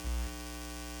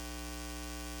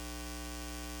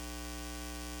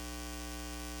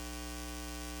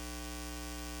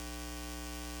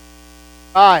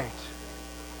All right.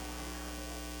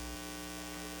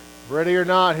 Ready or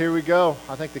not, here we go.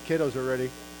 I think the kiddos are ready.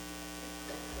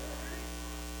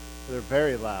 They're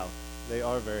very loud. They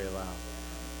are very loud.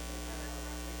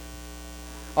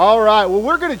 All right. Well,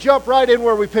 we're going to jump right in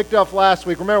where we picked up last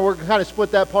week. Remember, we're going to kind of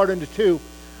split that part into two.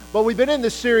 But we've been in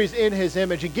this series, In His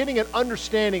Image, and getting an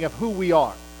understanding of who we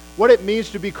are, what it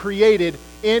means to be created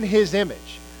in His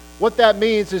image. What that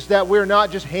means is that we're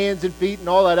not just hands and feet and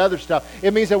all that other stuff.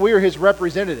 It means that we are His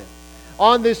representative.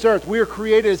 On this earth, we are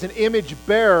created as an image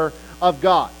bearer of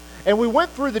God. And we went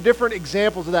through the different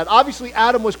examples of that. Obviously,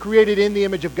 Adam was created in the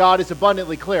image of God. It's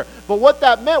abundantly clear. But what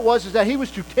that meant is that he was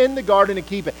to tend the garden and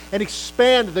keep it and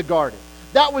expand the garden.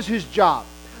 That was his job.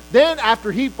 Then,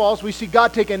 after he falls, we see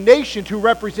God take a nation to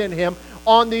represent him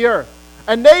on the earth.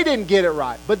 And they didn't get it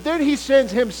right. But then he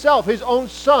sends himself, his own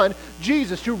son,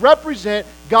 Jesus, to represent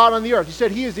God on the earth. He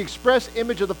said he is the express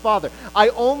image of the Father. I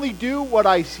only do what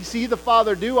I see the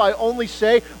Father do. I only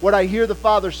say what I hear the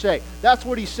Father say. That's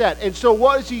what he said. And so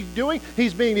what is he doing?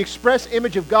 He's being the express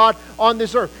image of God on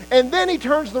this earth. And then he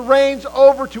turns the reins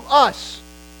over to us,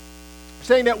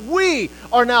 saying that we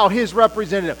are now his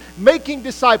representative, making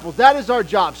disciples. That is our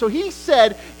job. So he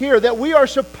said here that we are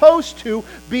supposed to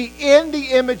be in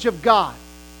the image of God,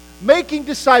 making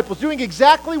disciples, doing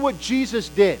exactly what Jesus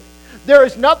did. There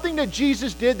is nothing that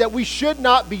Jesus did that we should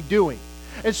not be doing.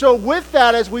 And so with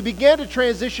that, as we began to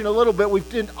transition a little bit, we've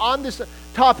been on this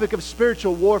topic of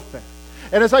spiritual warfare.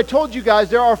 And as I told you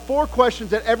guys, there are 4 questions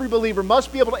that every believer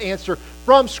must be able to answer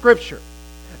from Scripture.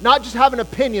 Not just have an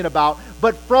opinion about,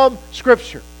 but from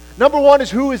Scripture. Number 1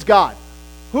 is, who is God?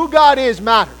 Who God is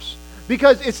matters.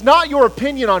 Because it's not your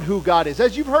opinion on who God is.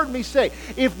 As you've heard me say,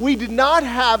 if we did not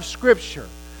have Scripture,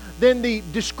 then the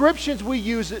descriptions we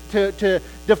use to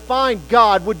define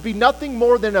God would be nothing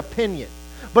more than opinion.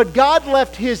 But God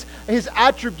left His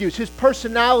attributes, His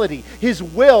personality, His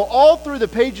will, all through the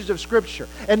pages of Scripture.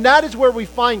 And that is where we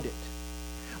find it.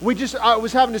 I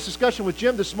was having this discussion with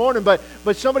Jim this morning, but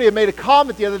somebody had made a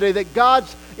comment the other day that God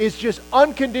is just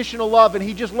unconditional love, and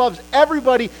He just loves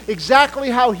everybody exactly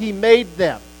how He made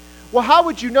them. Well, how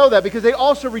would you know that? Because they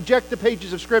also reject the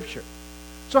pages of Scripture.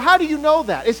 So how do you know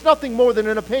that? It's nothing more than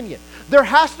an opinion. There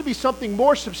has to be something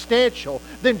more substantial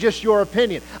than just your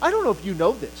opinion. I don't know if you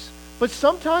know this, but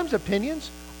sometimes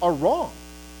opinions are wrong.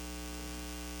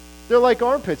 They're like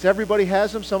armpits. Everybody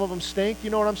has them. Some of them stink. You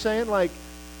know what I'm saying? Like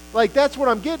that's what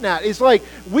I'm getting at. It's like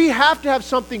we have to have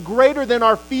something greater than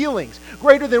our feelings,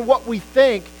 greater than what we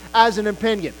think as an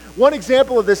opinion. One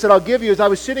example of this that I'll give you is I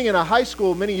was sitting in a high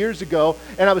school many years ago,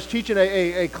 and I was teaching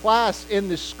a class in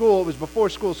this school. It was before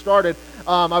school started.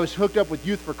 I was hooked up with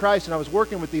Youth for Christ, and I was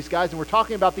working with these guys, and we're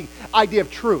talking about the idea of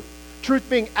truth. Truth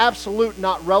being absolute,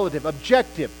 not relative,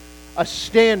 objective, a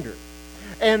standard.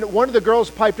 And one of the girls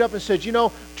piped up and said,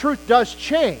 truth does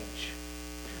change,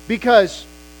 because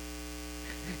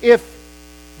if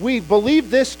we believe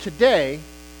this today,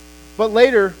 but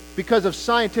later, because of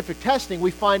scientific testing,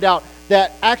 we find out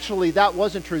that actually that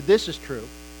wasn't true, this is true,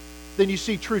 then you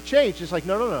see truth change. It's like,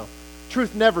 no.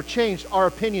 Truth never changed. Our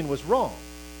opinion was wrong.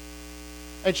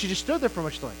 And she just stood there for a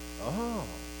moment. She's like, oh,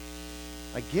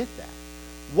 I get that.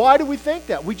 Why do we think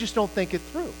that? We just don't think it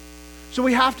through. So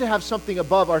we have to have something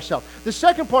above ourselves. The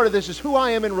second part of this is who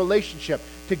I am in relationship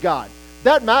to God.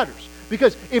 That matters.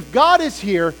 Because if God is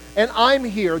here and I'm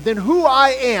here, then who I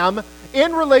am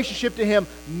in relationship to Him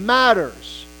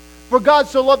matters. For God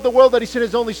so loved the world that He sent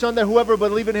His only Son, that whoever would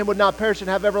believe in Him would not perish and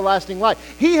have everlasting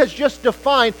life. He has just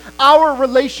defined our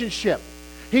relationship.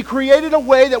 He created a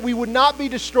way that we would not be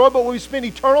destroyed, but we would spend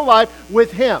eternal life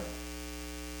with Him.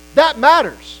 That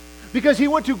matters, because He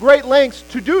went to great lengths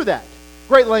to do that.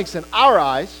 Great lengths in our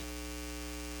eyes.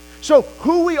 So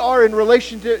who we are in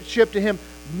relationship to Him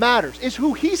matters. It's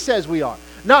who He says we are,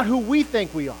 not who we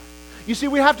think we are. You see,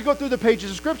 we have to go through the pages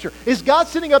of Scripture. Is God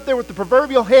sitting up there with the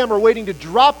proverbial hammer waiting to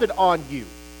drop it on you?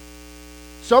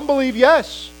 Some believe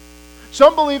yes.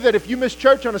 Some believe that if you missed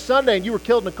church on a Sunday and you were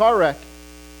killed in a car wreck,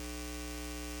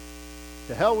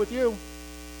 to hell with you.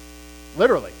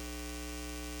 Literally.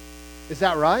 Is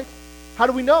that right? How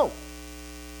do we know?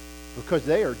 Because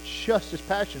they are just as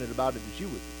passionate about it as you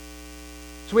would be.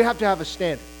 So we have to have a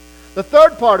standard. The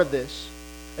third part of this,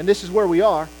 and this is where we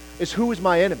are, is who is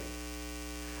my enemy?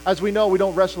 As we know, we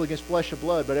don't wrestle against flesh and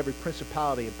blood, but every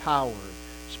principality and power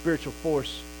and spiritual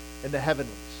force in the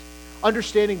heavenlies.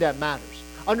 Understanding that matters.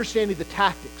 Understanding the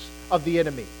tactics of the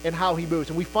enemy and how he moves.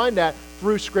 And we find that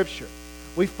through Scripture.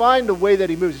 We find the way that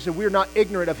he moves. He said we are not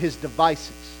ignorant of his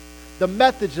devices, the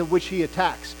methods of which he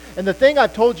attacks. And the thing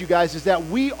I've told you guys is that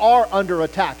we are under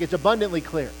attack. It's abundantly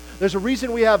clear. There's a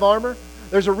reason we have armor.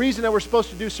 There's a reason that we're supposed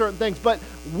to do certain things. But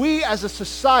we as a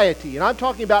society, and I'm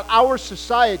talking about our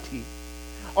society,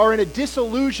 are in a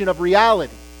disillusion of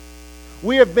reality.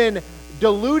 We have been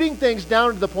diluting things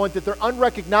down to the point that they're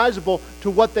unrecognizable to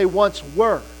what they once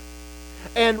were.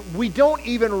 And we don't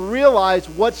even realize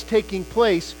what's taking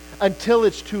place until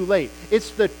it's too late.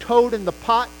 It's the toad in the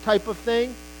pot type of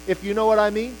thing, if you know what I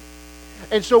mean.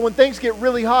 And so when things get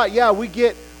really hot, yeah, we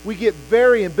get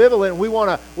very ambivalent. We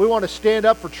want to stand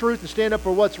up for truth and stand up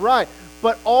for what's right.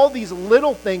 But all these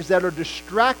little things that are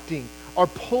distracting are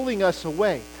pulling us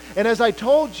away. And as I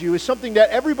told you, is something that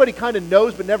everybody kind of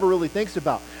knows but never really thinks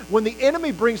about. When the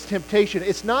enemy brings temptation,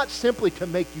 it's not simply to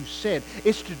make you sin.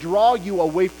 It's to draw you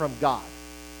away from God.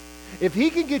 If he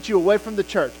can get you away from the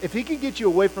church, if he can get you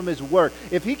away from his word,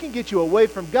 if he can get you away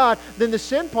from God, then the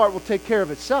sin part will take care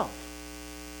of itself.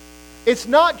 It's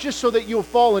not just so that you'll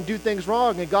fall and do things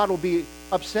wrong and God will be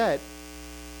upset.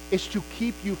 It's to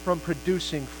keep you from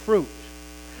producing fruit.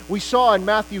 We saw in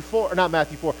Mark 4,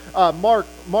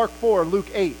 Luke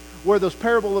 8, where those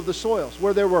parable of the soils,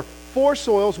 where there were 4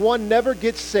 soils, one never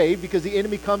gets saved because the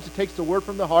enemy comes and takes the word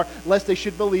from the heart, lest they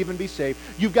should believe and be saved.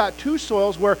 You've got 2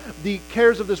 soils where the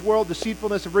cares of this world,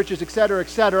 deceitfulness of riches,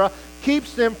 etc.,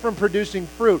 keeps them from producing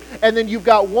fruit. And then you've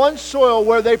got 1 soil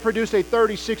where they produce a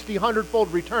 30, 60,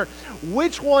 100-fold return.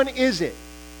 Which one is it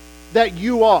that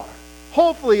you are?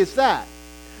 Hopefully it's that.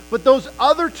 But those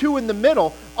other 2 in the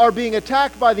middle are being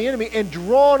attacked by the enemy and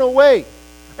drawn away.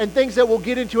 And things that we'll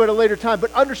get into at a later time.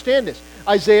 But understand this.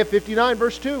 Isaiah 59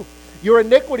 verse 2. Your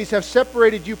iniquities have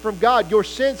separated you from God. Your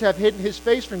sins have hidden his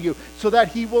face from you so that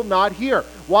he will not hear.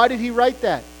 Why did he write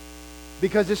that?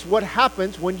 Because it's what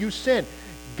happens when you sin.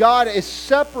 God is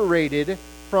separated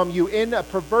from you in a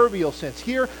proverbial sense.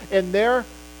 Here in their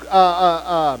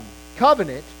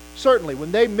covenant, certainly,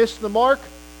 when they missed the mark,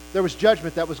 there was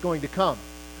judgment that was going to come.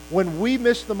 When we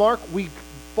miss the mark, we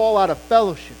fall out of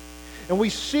fellowship. And we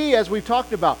see, as we've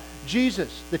talked about,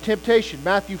 Jesus, the temptation,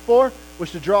 Matthew 4,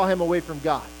 was to draw him away from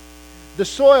God. The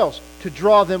soils, to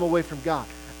draw them away from God.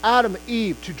 Adam,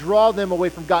 Eve, to draw them away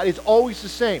from God. It's always the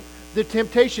same. The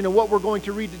temptation and what we're going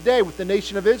to read today with the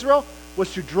nation of Israel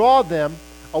was to draw them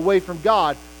away from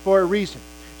God for a reason.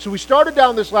 So we started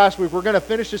down this last week. We're going to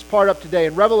finish this part up today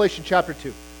in Revelation chapter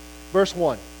 2, verse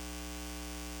 1.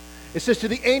 It says, to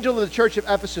the angel of the church of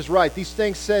Ephesus write, these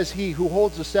things says he who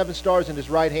holds the 7 stars in his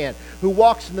right hand, who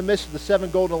walks in the midst of the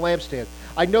 7 golden lampstands.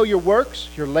 I know your works,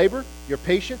 your labor, your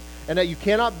patience, and that you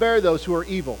cannot bear those who are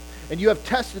evil. And you have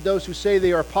tested those who say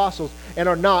they are apostles and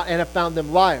are not, and have found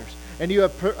them liars. And you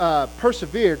have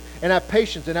persevered and have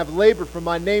patience and have labored for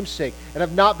my name's sake and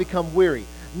have not become weary.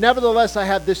 Nevertheless, I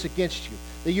have this against you,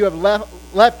 that you have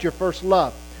left your first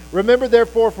love. Remember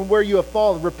therefore from where you have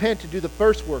fallen, repent to do the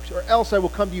first works, or else I will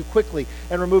come to you quickly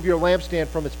and remove your lampstand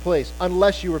from its place,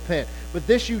 unless you repent. But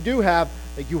this you do have,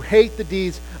 that you hate the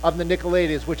deeds of the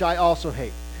Nicolaitans, which I also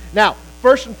hate. Now,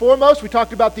 first and foremost, we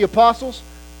talked about the apostles.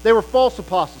 They were false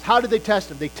apostles. How did they test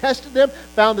them? They tested them,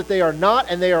 found that they are not,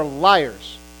 and they are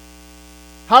liars.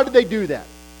 How did they do that?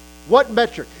 What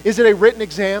metric? Is it a written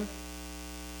exam?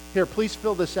 Here, please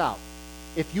fill this out.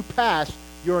 If you pass,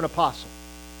 you're an apostle.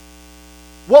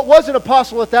 What was an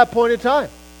apostle at that point in time?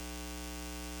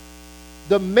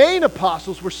 The main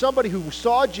apostles were somebody who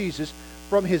saw Jesus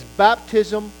from his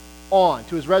baptism on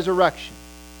to his resurrection.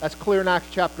 That's clear in Acts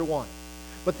chapter 1.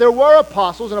 But there were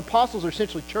apostles, and apostles are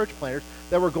essentially church planters,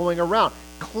 that were going around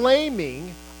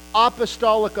claiming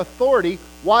apostolic authority.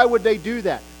 Why would they do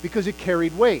that? Because it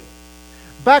carried weight.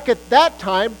 Back at that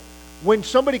time, when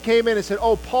somebody came in and said,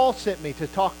 oh, Paul sent me to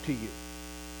talk to you.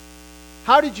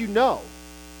 How did you know?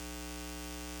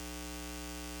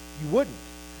 You wouldn't.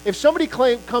 If somebody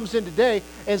comes in today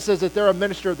and says that they're a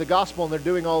minister of the gospel and they're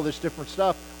doing all this different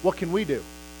stuff, what can we do?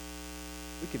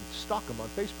 We can stalk them on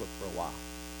Facebook for a while.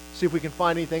 See if we can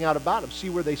find anything out about them.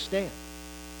 See where they stand.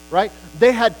 Right?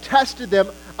 They had tested them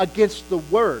against the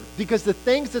word because the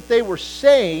things that they were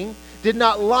saying did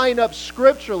not line up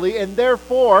scripturally, and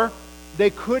therefore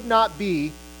they could not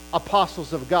be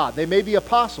apostles of God. They may be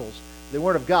apostles, they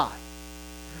weren't of God.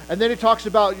 And then it talks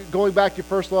about going back to your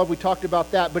first love. We talked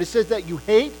about that. But it says that you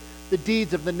hate the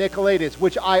deeds of the Nicolaitans,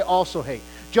 which I also hate.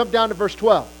 Jump down to verse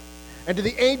 12. And to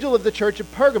the angel of the church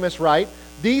of Pergamos write,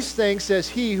 these things says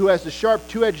he who has the sharp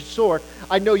two-edged sword,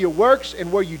 I know your works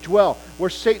and where you dwell, where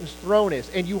Satan's throne is,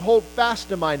 and you hold fast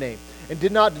to my name, and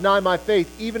did not deny my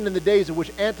faith, even in the days in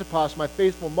which Antipas, my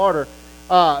faithful martyr,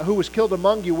 who was killed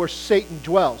among you, where Satan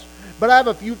dwells. But I have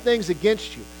a few things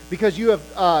against you, because you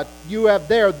have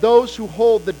there those who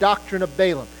hold the doctrine of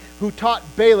Balaam, who taught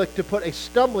Balak to put a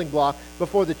stumbling block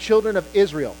before the children of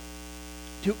Israel,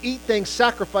 to eat things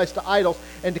sacrificed to idols,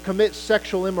 and to commit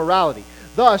sexual immorality.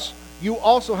 Thus, you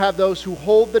also have those who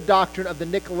hold the doctrine of the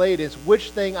Nicolaitans,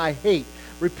 which thing I hate.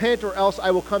 Repent, or else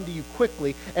I will come to you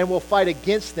quickly and will fight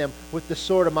against them with the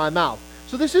sword of my mouth.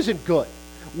 So this isn't good.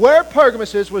 Where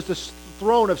Pergamos is was the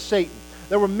throne of Satan.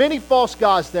 There were many false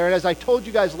gods there, and as I told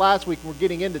you guys last week, we're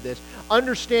getting into this,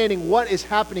 understanding what is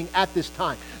happening at this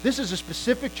time. This is a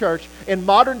specific church in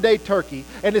modern-day Turkey,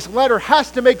 and this letter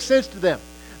has to make sense to them.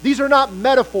 These are not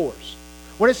metaphors.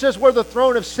 When it says where the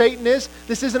throne of Satan is,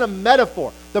 this isn't a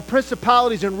metaphor. The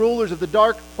principalities and rulers of the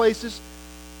dark places,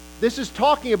 this is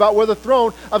talking about where the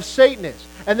throne of Satan is.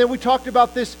 And then we talked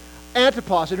about this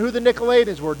Antipas and who the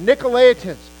Nicolaitans were.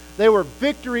 Nicolaitans, they were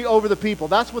victory over the people.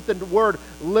 That's what the word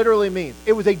literally means.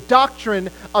 It was a doctrine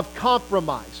of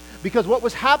compromise. Because what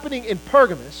was happening in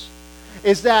Pergamos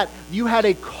is that you had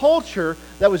a culture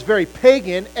that was very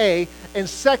pagan, A, and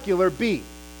secular, B.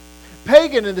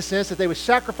 Pagan in the sense that they would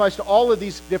sacrifice to all of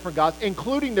these different gods,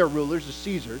 including their rulers, the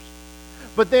Caesars.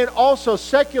 But then also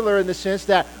secular in the sense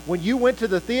that when you went to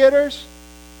the theaters,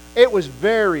 it was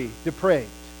very depraved.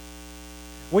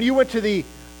 When you went to the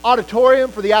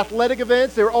auditorium for the athletic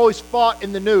events, they were always fought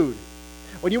in the nude.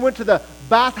 When you went to the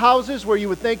bathhouses where you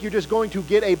would think you're just going to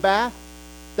get a bath,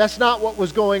 that's not what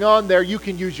was going on there. You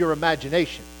can use your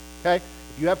imagination. Okay?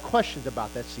 If you have questions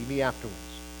about that, see me afterwards.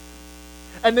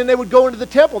 And then they would go into the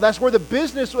temple. That's where the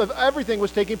business of everything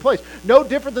was taking place. No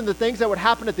different than the things that would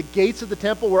happen at the gates of the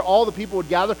temple where all the people would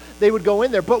gather. They would go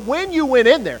in there. But when you went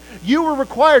in there, you were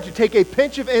required to take a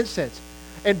pinch of incense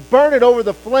and burn it over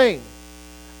the flame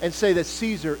and say that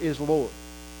Caesar is Lord.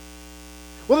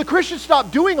 Well, the Christians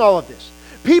stopped doing all of this.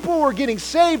 People were getting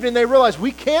saved and they realized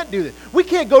we can't do this. We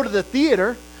can't go to the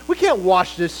theater. We can't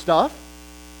watch this stuff.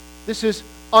 This is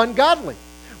ungodly.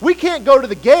 We can't go to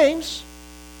the games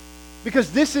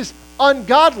because this is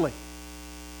ungodly.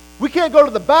 We can't go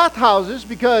to the bathhouses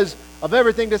because of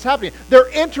everything that's happening. They're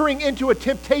entering into a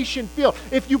temptation field.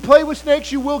 If you play with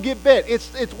snakes, you will get bit.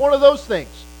 It's one of those things.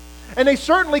 And they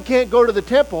certainly can't go to the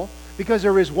temple because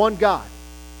there is one God.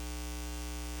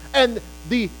 And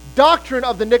the doctrine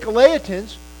of the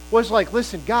Nicolaitans was like,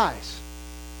 listen, guys,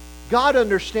 God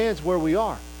understands where we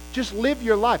are. Just live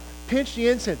your life. Pinch the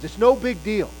incense. It's no big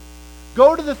deal.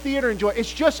 Go to the theater and enjoy.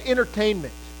 It's just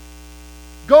entertainment.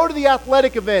 Go to the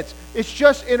athletic events. It's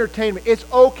just entertainment. It's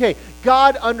okay.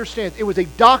 God understands. It was a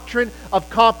doctrine of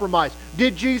compromise.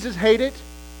 Did Jesus hate it?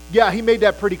 Yeah, he made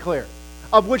that pretty clear.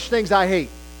 Of which things I hate.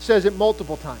 Says it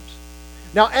multiple times.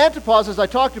 Now, Antipas, as I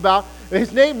talked about,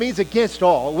 his name means against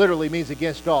all. Literally means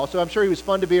against all. So I'm sure he was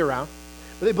fun to be around.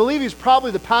 But they believe he's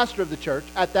probably the pastor of the church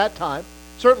at that time.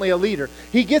 Certainly a leader.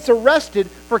 He gets arrested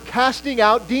for casting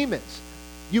out demons.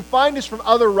 You find this from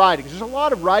other writings. There's a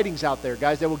lot of writings out there,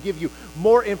 guys, that will give you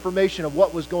more information of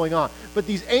what was going on. But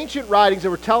these ancient writings that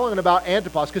were telling about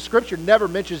Antipas, because Scripture never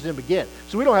mentions him again,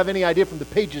 so we don't have any idea from the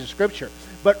pages of Scripture.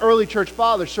 But early church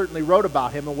fathers certainly wrote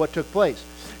about him and what took place.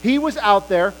 He was out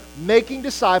there making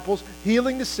disciples,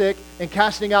 healing the sick, and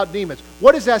casting out demons.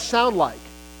 What does that sound like?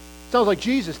 Sounds like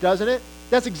Jesus, doesn't it?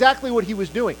 That's exactly what he was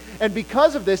doing. And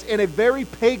because of this, in a very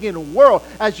pagan world,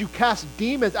 as you cast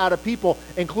demons out of people,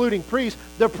 including priests,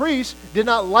 the priests did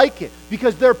not like it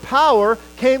because their power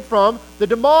came from the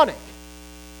demonic.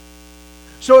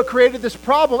 So it created this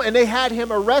problem, and they had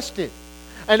him arrested.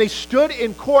 And they stood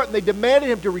in court, and they demanded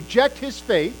him to reject his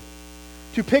faith,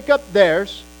 to pick up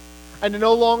theirs, and to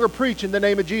no longer preach in the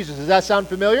name of Jesus. Does that sound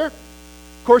familiar?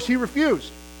 Of course, he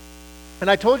refused. And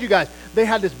I told you guys, they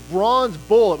had this bronze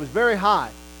bull. It was very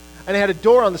high. And they had a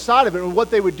door on the side of it. And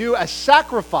what they would do as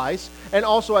sacrifice and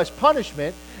also as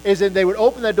punishment is that they would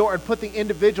open that door and put the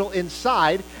individual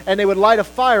inside. And they would light a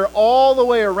fire all the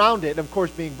way around it. And of course,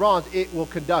 being bronze, it will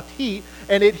conduct heat.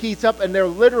 And it heats up, and they're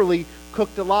literally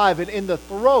cooked alive. And in the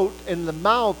throat and the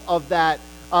mouth of that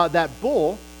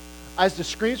bull, as the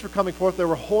screams were coming forth, there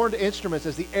were horned instruments.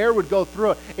 As the air would go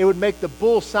through it, it would make the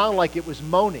bull sound like it was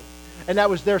moaning. And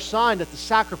that was their sign that the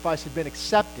sacrifice had been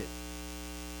accepted.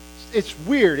 It's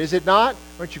weird, is it not?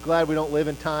 Aren't you glad we don't live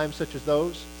in times such as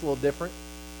those? It's a little different.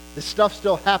 This stuff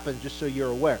still happens, just so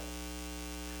you're aware.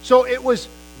 So it was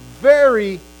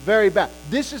very, very bad.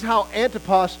 This is how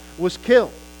Antipas was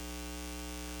killed.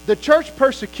 The church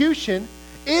persecution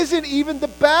isn't even the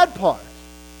bad part.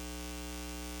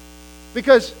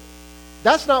 Because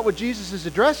that's not what Jesus is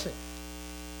addressing.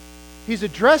 He's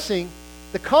addressing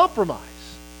the compromise.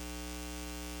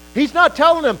 He's not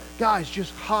telling them, guys,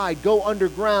 just hide, go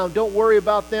underground, don't worry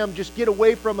about them, just get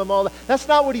away from them, all that. That's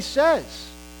not what he says.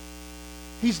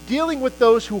 He's dealing with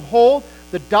those who hold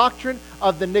the doctrine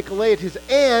of the Nicolaitans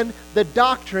and the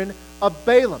doctrine of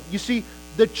Balaam. You see,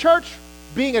 the church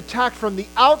being attacked from the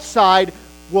outside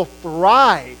will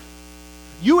thrive.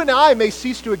 You and I may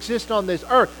cease to exist on this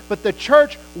earth, but the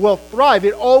church will thrive.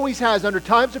 It always has. Under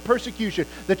times of persecution,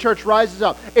 the church rises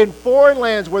up. In foreign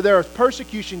lands where there is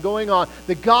persecution going on,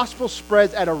 the gospel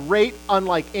spreads at a rate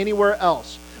unlike anywhere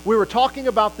else. We were talking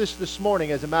about this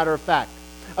morning, as a matter of fact,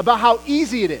 about how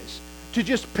easy it is to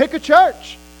just pick a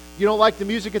church. You don't like the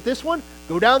music at this one?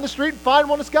 Go down the street and find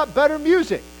one that's got better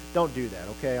music. Don't do that,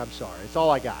 okay? I'm sorry. It's all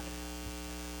I got.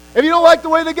 If you don't like the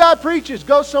way the guy preaches,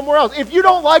 go somewhere else. If you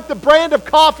don't like the brand of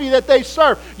coffee that they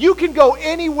serve, you can go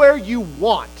anywhere you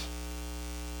want.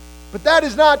 But that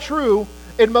is not true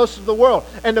in most of the world.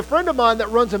 And a friend of mine that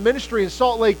runs a ministry in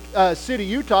Salt Lake City,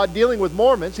 Utah, dealing with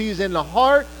Mormons, he's in the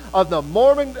heart of the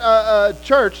Mormon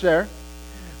church there,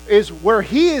 is where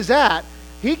he is at.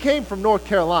 He came from North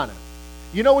Carolina.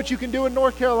 You know what you can do in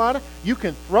North Carolina? You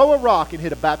can throw a rock and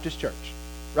hit a Baptist church.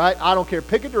 Right? I don't care.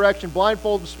 Pick a direction,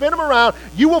 blindfold them, spin them around.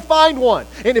 You will find one.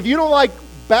 And if you don't like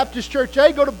Baptist Church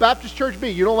A, go to Baptist Church B.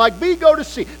 You don't like B, go to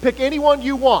C. Pick any one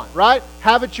you want, right?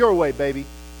 Have it your way, baby.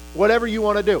 Whatever you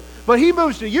want to do. But he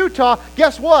moves to Utah.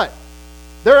 Guess what?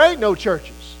 There ain't no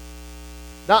churches.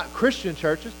 Not Christian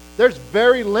churches. There's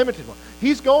very limited ones.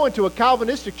 He's going to a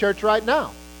Calvinistic church right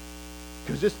now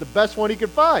because it's the best one he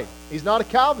could find. He's not a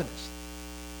Calvinist.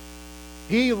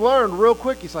 He learned real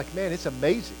quick. He's like, man, it's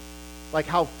amazing. Like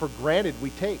how for granted we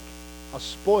take, how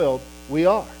spoiled we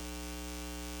are.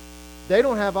 They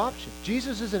don't have options.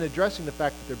 Jesus isn't addressing the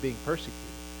fact that they're being persecuted.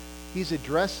 He's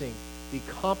addressing the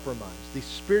compromise, the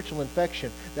spiritual infection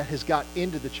that has got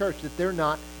into the church that they're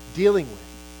not dealing with.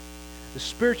 The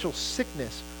spiritual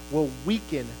sickness will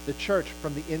weaken the church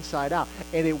from the inside out.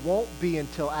 And it won't be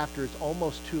until after it's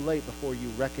almost too late before you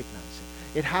recognize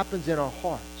it. It happens in our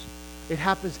hearts. It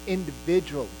happens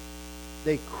individually.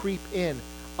 They creep in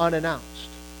unannounced.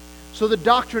 So the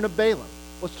doctrine of Balaam,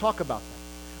 let's talk about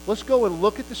that. Let's go and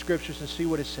look at the scriptures and see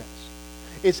what it says.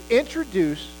 It's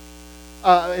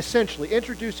essentially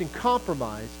introducing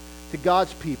compromise to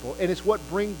God's people, and it's what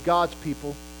brings God's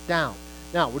people down.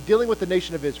 Now, we're dealing with the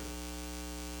nation of Israel.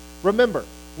 Remember,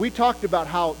 we talked about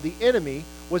how the enemy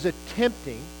was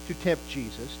attempting to tempt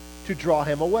Jesus to draw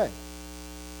him away.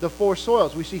 The four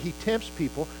soils, we see he tempts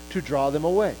people to draw them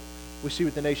away. We see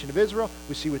with the nation of Israel.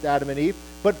 We see with Adam and Eve.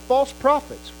 But false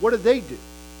prophets, what do?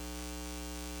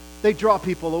 They draw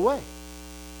people away.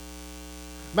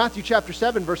 Matthew chapter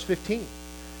 7, verse 15.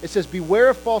 It says, beware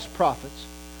of false prophets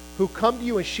who come to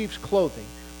you in sheep's clothing,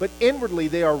 but inwardly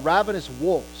they are ravenous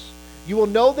wolves. You will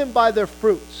know them by their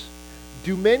fruits.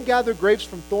 Do men gather grapes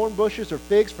from thorn bushes or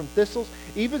figs from thistles?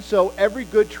 Even so, every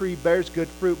good tree bears good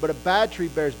fruit, but a bad tree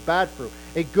bears bad fruit.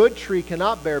 A good tree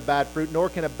cannot bear bad fruit, nor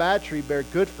can a bad tree bear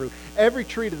good fruit. Every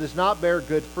tree that does not bear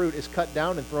good fruit is cut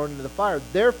down and thrown into the fire.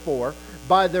 Therefore,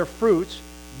 by their fruits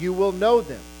you will know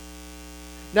them.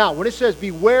 Now, when it says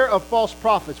beware of false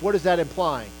prophets, what is that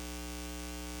implying?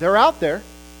 They're out there.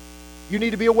 You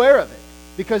need to be aware of it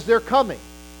because they're coming.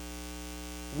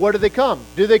 What do they come?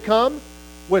 Do they come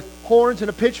with horns and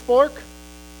a pitchfork?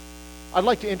 I'd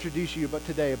like to introduce you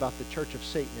today about the church of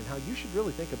Satan and how you should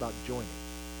really think about joining.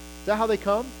 Is that how they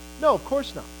come? No, of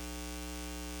course not.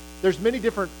 There's many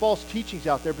different false teachings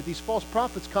out there, but these false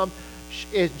prophets come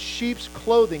in sheep's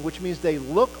clothing, which means they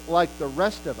look like the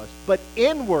rest of us, but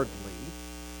inwardly,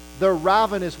 they're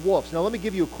ravenous wolves. Now, let me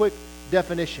give you a quick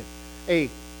definition. A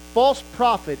false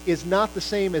prophet is not the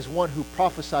same as one who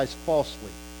prophesies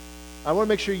falsely. I want to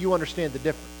make sure you understand the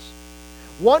difference.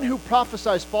 One who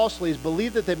prophesies falsely is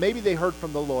believed that maybe they heard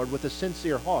from the Lord with a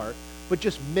sincere heart, but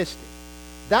just missed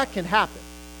it. That can happen.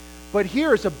 But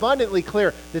here it's abundantly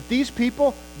clear that these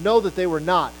people know that they were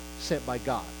not sent by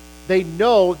God. They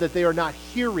know that they are not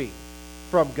hearing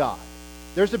from God.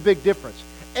 There's a big difference.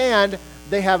 And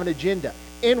they have an agenda.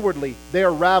 Inwardly, they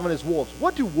are ravenous wolves.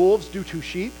 What do wolves do to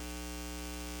sheep?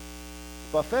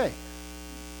 Buffet.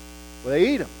 Well, they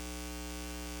eat them.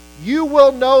 You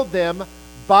will know them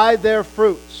by their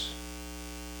fruits.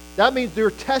 That means they're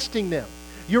testing them.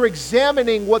 You're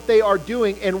examining what they are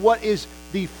doing and what is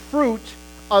the fruit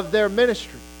of their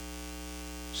ministry.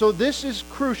 So this is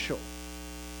crucial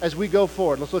as we go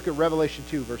forward. Let's look at Revelation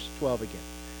 2, verse 12 again.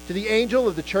 To the angel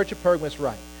of the church of Pergamos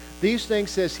write, these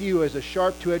things says he who has a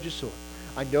sharp two-edged sword.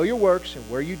 I know your works and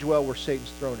where you dwell, where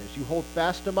Satan's throne is. You hold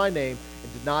fast to my name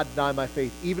and did not deny my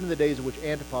faith, even in the days in which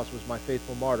Antipas was my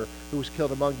faithful martyr, who was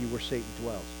killed among you where Satan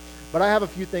dwells. But I have a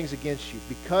few things against you,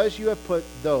 because you have put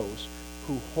those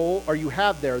who hold, or you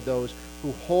have there those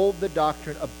who hold the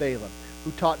doctrine of Balaam,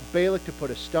 who taught Balak to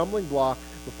put a stumbling block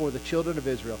before the children of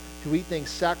Israel, to eat things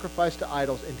sacrificed to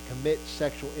idols and to commit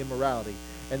sexual immorality.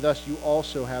 And thus you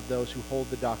also have those who hold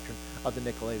the doctrine of the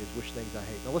Nicolaitans, which things I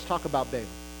hate. Now let's talk about Balaam.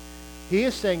 He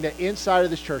is saying that inside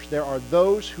of this church there are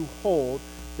those who hold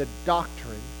the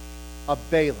doctrine of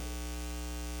Balaam.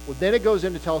 Well, then it goes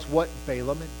in to tell us what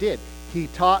Balaam did. He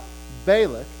taught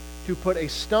Balak to put a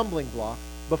stumbling block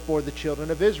before the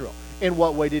children of Israel. In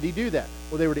what way did he do that?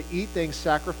 Well, they were to eat things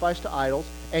sacrificed to idols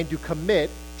and to commit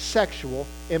sexual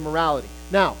immorality.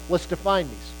 Now, let's define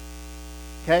these.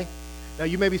 Okay? Now,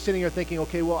 you may be sitting here thinking,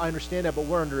 okay, well, I understand that, but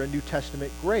we're under a New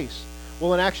Testament grace.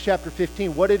 Well, in Acts chapter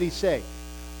 15, what did he say?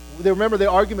 Remember, the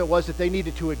argument was that they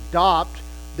needed to adopt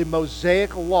the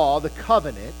Mosaic law, the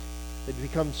covenant, they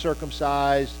become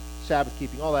circumcised, Sabbath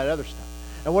keeping, all that other stuff.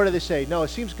 And what do they say? No, it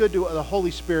seems good to the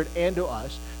Holy Spirit and to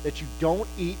us that you don't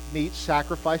eat meat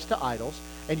sacrificed to idols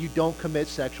and you don't commit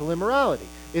sexual immorality.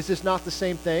 Is this not the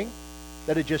same thing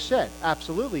that it just said?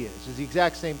 Absolutely it is. It's the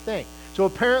exact same thing. So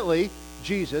apparently,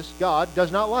 Jesus, God,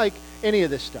 does not like any of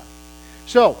this stuff.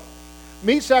 So,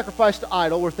 meat sacrificed to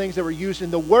idol were things that were used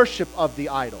in the worship of the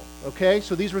idol. Okay?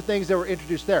 So these were things that were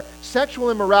introduced there.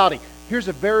 Sexual immorality. Here's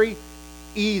a very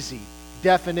easy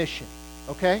definition.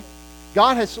 Okay?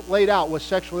 God has laid out what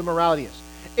sexual immorality is.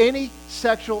 Any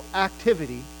sexual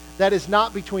activity that is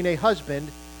not between a husband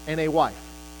and a wife.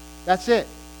 That's it.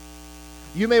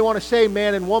 You may want to say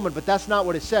man and woman, but that's not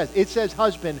what it says. It says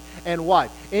husband and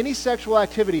wife. Any sexual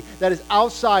activity that is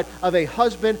outside of a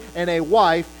husband and a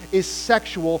wife is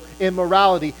sexual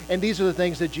immorality, and these are the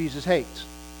things that Jesus hates.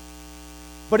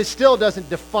 But it still doesn't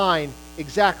define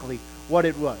exactly what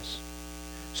it was.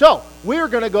 So, we're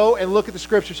going to go and look at the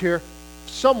scriptures here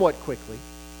somewhat quickly.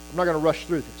 I'm not going to rush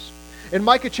through this. In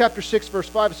Micah chapter 6, verse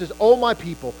 5, it says, O my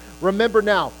people, remember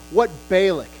now what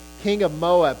Balak, king of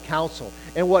Moab, counseled,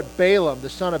 and what Balaam, the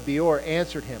son of Beor,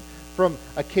 answered him from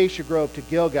Acacia Grove to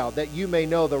Gilgal, that you may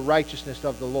know the righteousness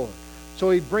of the Lord.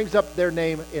 So he brings up their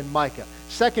name in Micah.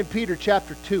 2 Peter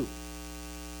chapter 2,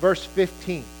 verse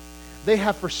 15. They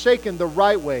have forsaken the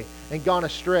right way and gone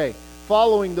astray,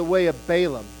 following the way of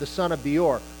Balaam, the son of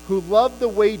Beor, who loved the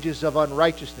wages of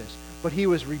unrighteousness, but he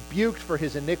was rebuked for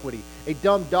his iniquity. A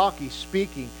dumb donkey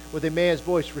speaking with a man's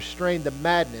voice restrained the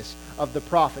madness of the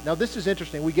prophet. Now this is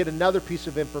interesting. We get another piece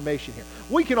of information here.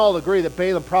 We can all agree that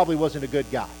Balaam probably wasn't a good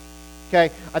guy.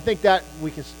 Okay? I think that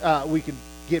we can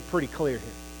get pretty clear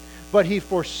here. But he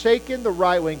forsaken the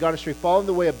right way and gone astray, following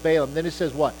the way of Balaam. Then it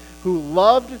says what? Who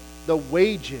loved the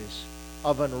wages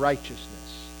of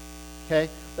unrighteousness. Okay?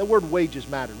 That word wages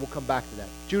mattered. We'll come back to that.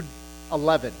 Jude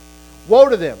 11. Woe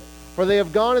to them, for they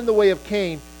have gone in the way of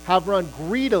Cain, have run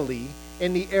greedily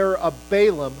in the error of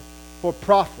Balaam for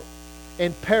profit,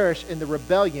 and perished in the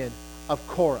rebellion of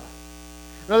Korah.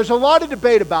 Now there's a lot of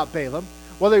debate about Balaam,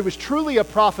 whether he was truly a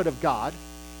prophet of God,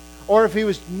 or if he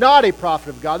was not a prophet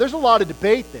of God. There's a lot of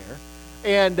debate there.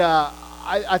 And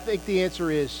I think the answer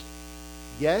is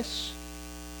yes.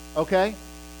 Okay?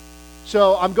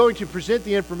 So I'm going to present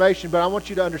the information, but I want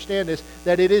you to understand this,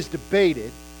 that it is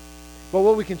debated. But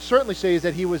what we can certainly say is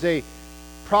that he was a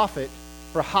prophet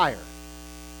for hire.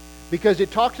 Because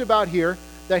it talks about here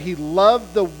that he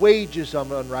loved the wages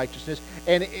of unrighteousness,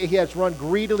 and he has run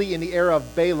greedily in the error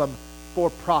of Balaam for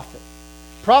profit.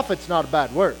 Profit's not a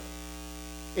bad word.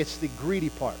 It's the greedy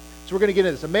part. So we're going to get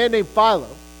into this. A man named Philo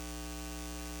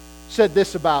said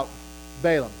this about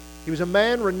Balaam. He was a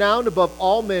man renowned above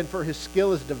all men for his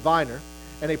skill as a diviner,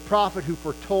 and a prophet who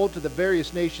foretold to the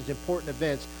various nations important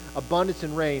events, abundance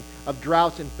and rain, of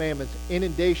droughts and famines,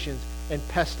 inundations and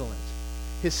pestilence.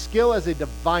 His skill as a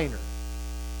diviner.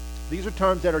 These are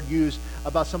terms that are used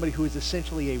about somebody who is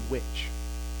essentially a witch.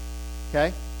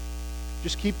 Okay?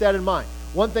 Just keep that in mind.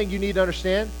 One thing you need to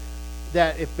understand,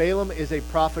 that if Balaam is a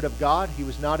prophet of God, he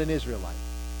was not an Israelite.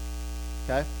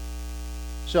 Okay?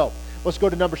 So, let's go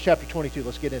to Numbers chapter 22.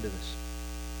 Let's get into this.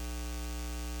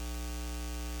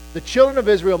 The children of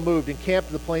Israel moved and camped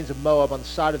in the plains of Moab on the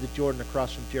side of the Jordan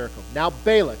across from Jericho. Now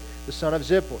Balak, the son of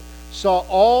Zippor, saw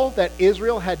all that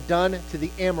Israel had done to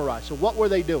the Amorites. So what were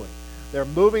they doing? They're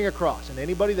moving across, and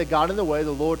anybody that got in the way,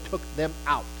 the Lord took them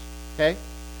out. Okay?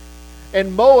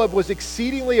 And Moab was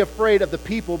exceedingly afraid of the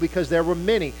people because there were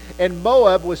many. And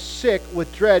Moab was sick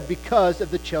with dread because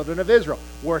of the children of Israel.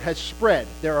 Word has spread.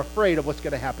 They're afraid of what's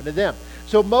going to happen to them.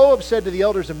 So Moab said to the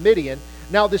elders of Midian,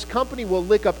 now this company will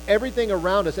lick up everything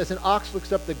around us as an ox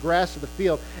licks up the grass of the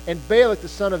field. And Balak, the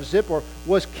son of Zippor,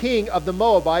 was king of the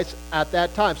Moabites at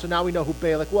that time. So now we know who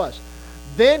Balak was.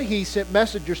 Then he sent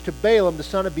messengers to Balaam, the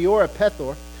son of Beor of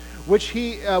Pethor,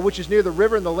 which is near the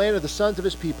river in the land of the sons of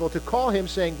his people, to call him,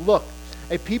 saying, look,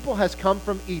 a people has come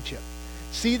from Egypt.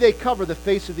 See, they cover the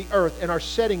face of the earth and are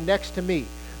setting next to me.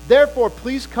 Therefore,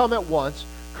 please come at once,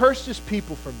 curse this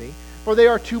people for me, for they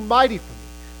are too mighty for me.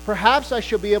 Perhaps I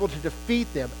shall be able to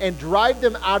defeat them and drive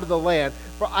them out of the land,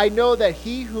 For I know that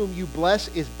he whom you bless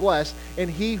is blessed, and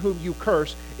he whom you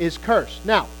curse is cursed.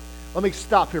 Now, let me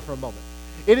stop here for a moment.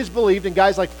 It is believed, and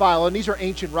guys like Philo, and these are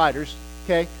ancient writers,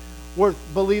 okay,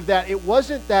 believe that it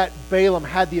wasn't that Balaam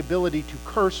had the ability to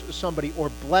curse somebody or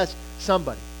bless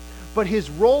somebody, but his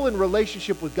role in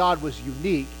relationship with God was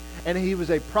unique, and he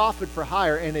was a prophet for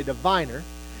hire and a diviner,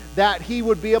 that he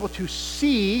would be able to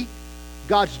see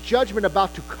God's judgment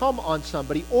about to come on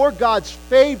somebody or God's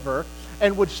favor,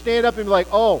 and would stand up and be like,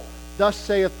 oh, thus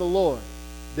saith the Lord,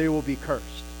 they will be cursed.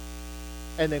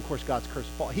 And then, of course, God's curse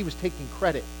will fall. He was taking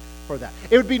credit for that.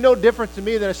 It would be no different to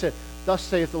me than I said, thus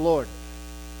saith the Lord,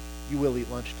 you will eat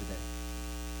lunch today.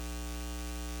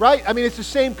 Right? I mean, it's the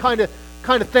same kind of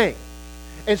thing.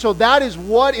 And so that is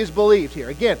what is believed here.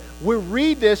 Again, we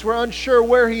read this, we're unsure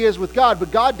where he is with God, but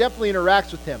God definitely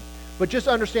interacts with him. But just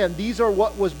understand, these are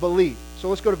what was believed. So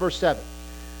let's go to verse 7.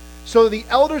 So the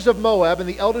elders of Moab and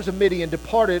the elders of Midian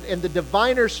departed, and the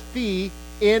diviner's fee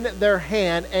in their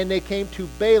hand, and they came to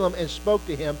Balaam and spoke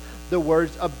to him the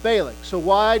words of Balak. So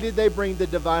why did they bring the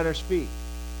diviner's fee?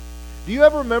 Do you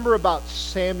ever remember about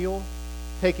Samuel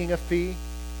taking a fee?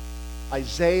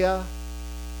 Isaiah?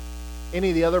 Any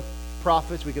of the other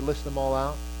prophets? We could list them all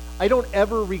out. I don't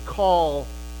ever recall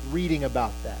reading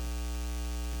about that.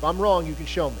 If I'm wrong, you can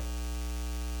show me.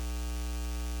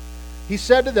 He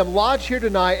said to them, lodge here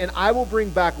tonight, and I will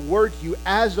bring back word to you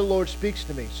as the Lord speaks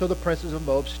to me. So the princes of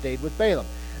Moab stayed with Balaam.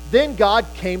 Then God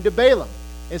came to Balaam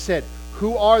and said,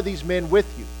 who are these men with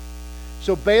you?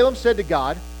 So Balaam said to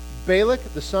God, Balak,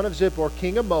 the son of Zippor,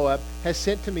 king of Moab, has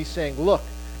sent to me, saying, look,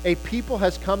 a people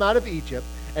has come out of Egypt,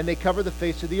 and they cover the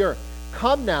face of the earth.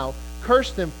 Come now,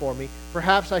 curse them for me.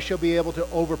 Perhaps I shall be able to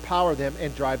overpower them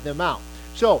and drive them out.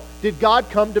 So, did God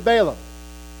come to Balaam?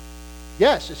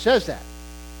 Yes, it says that.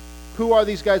 Who are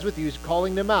these guys with you? He's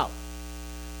calling them out.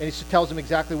 And he tells them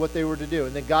exactly what they were to do.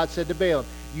 And then God said to Balaam,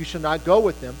 you shall not go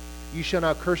with them. You shall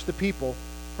not curse the people,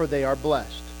 for they are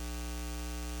blessed.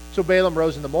 So Balaam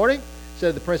rose in the morning, said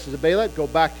to the princes of Balak, go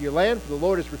back to your land, for the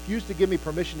Lord has refused to give me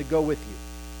permission to go with you.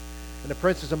 And the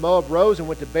princes of Moab rose and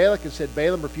went to Balak and said,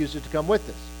 Balaam refuses to come with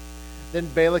us. Then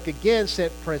Balak again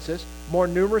sent princes, more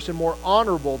numerous and more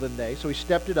honorable than they. So he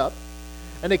stepped it up.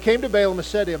 And they came to Balaam and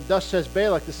said to him, thus says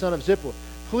Balak, the son of Zippor,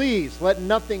 please let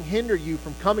nothing hinder you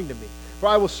from coming to me, for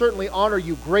I will certainly honor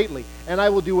you greatly, and I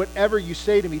will do whatever you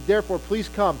say to me. Therefore, please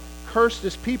come, curse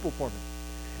this people for me.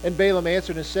 And Balaam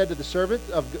answered and said to the servant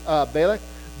of Balak,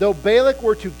 though Balak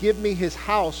were to give me his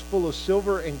house full of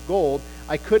silver and gold,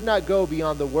 I could not go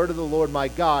beyond the word of the Lord my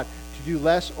God to do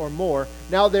less or more.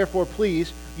 Now, therefore,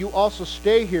 please, you also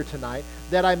stay here tonight,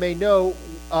 that I may know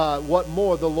what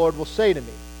more the Lord will say to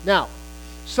me. Now,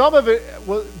 some of it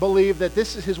will believe that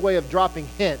this is his way of dropping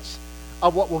hints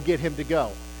of what will get him to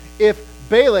go. If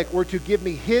Balak were to give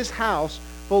me his house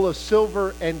full of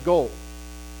silver and gold,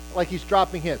 like he's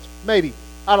dropping hints. Maybe.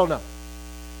 I don't know.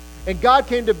 And God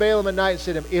came to Balaam at night and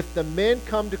said to him, if the men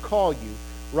come to call you,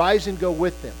 rise and go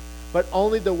with them, but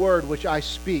only the word which I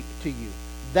speak to you,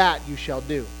 that you shall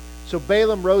do. So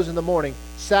Balaam rose in the morning,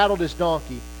 saddled his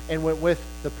donkey, and went with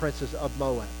the princes of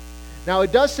Moab. Now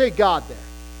it does say God there.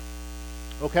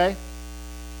 Okay?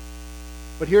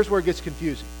 But here's where it gets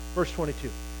confusing. Verse 22.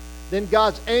 Then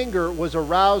God's anger was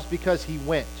aroused because he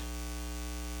went.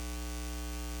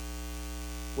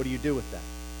 What do you do with that?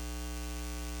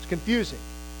 It's confusing.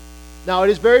 Now,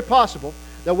 it is very possible.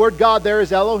 The word God there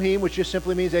is Elohim, which just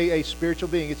simply means a spiritual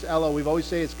being. It's Elo. We've always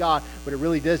say it's God, but it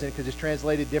really doesn't because it's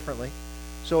translated differently.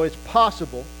 So it's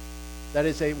possible that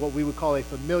is what we would call a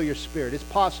familiar spirit. It's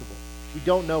possible. We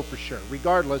don't know for sure.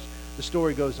 Regardless, the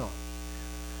story goes on.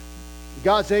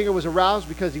 God's anger was aroused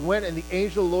because he went, and the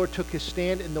angel of the Lord took his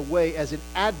stand in the way as an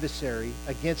adversary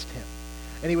against him.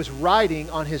 And he was riding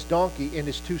on his donkey, and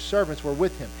his two servants were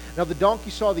with him. Now the donkey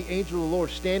saw the angel of the Lord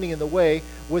standing in the way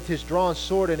with his drawn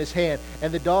sword in his hand.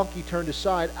 And the donkey turned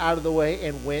aside out of the way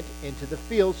and went into the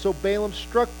field. So Balaam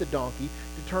struck the donkey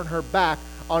to turn her back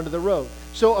onto the road.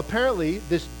 So apparently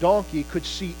this donkey could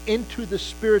see into the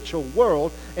spiritual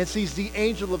world and sees the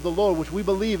angel of the Lord, which we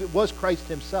believe it was Christ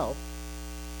himself,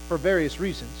 for various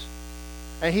reasons.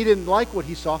 And he didn't like what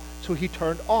he saw, so he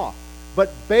turned off.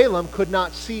 But Balaam could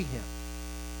not see him.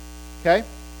 Okay?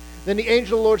 Then the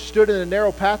angel of the Lord stood in a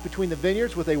narrow path between the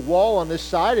vineyards with a wall on this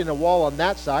side and a wall on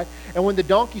that side. And when the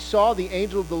donkey saw the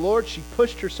angel of the Lord, she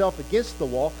pushed herself against the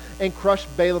wall and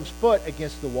crushed Balaam's foot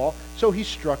against the wall. So he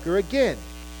struck her again.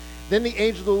 Then the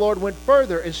angel of the Lord went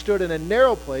further and stood in a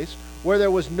narrow place where there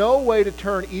was no way to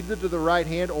turn either to the right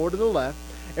hand or to the left.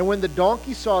 And when the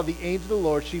donkey saw the angel of the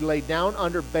Lord, she lay down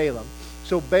under Balaam.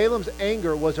 So Balaam's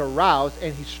anger was aroused,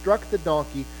 and he struck the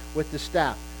donkey with the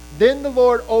staff. Then the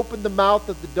Lord opened the mouth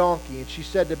of the donkey, and she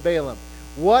said to Balaam,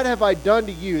 what have I done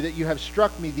to you that you have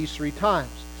struck me these 3 times?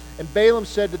 And Balaam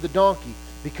said to the donkey,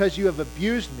 because you have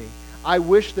abused me, I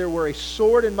wish there were a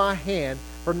sword in my hand,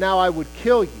 for now I would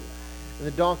kill you. And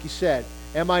the donkey said,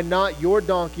 am I not your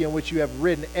donkey on which you have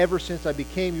ridden ever since I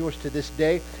became yours to this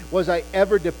day? Was I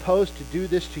ever deposed to do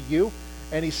this to you?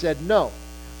 And he said, no.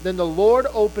 Then the Lord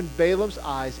opened Balaam's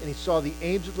eyes, and he saw the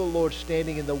angel of the Lord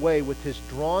standing in the way with his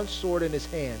drawn sword in his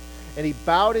hand. And he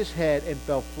bowed his head and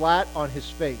fell flat on his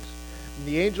face. And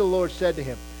the angel of the Lord said to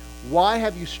him, why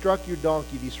have you struck your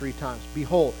donkey these 3 times?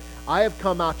 Behold, I have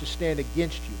come out to stand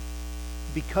against you,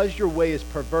 because your way is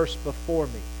perverse before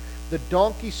me. The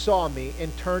donkey saw me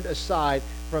and turned aside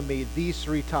from me these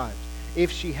 3 times.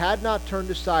 If she had not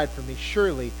turned aside from me,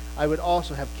 surely I would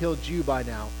also have killed you by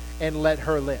now and let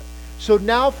her live. So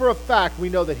now for a fact we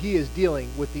know that he is dealing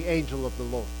with the angel of the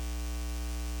Lord.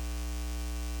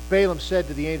 Balaam said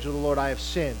to the angel of the Lord, I have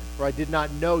sinned, for I did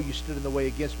not know you stood in the way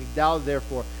against me. Thou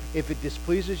therefore, if it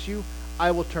displeases you,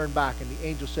 I will turn back. And the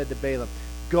angel said to Balaam,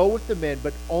 go with the men,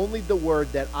 but only the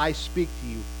word that I speak to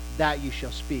you, that you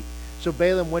shall speak. So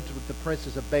Balaam went with the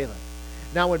princes of Balak.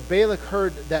 Now when Balak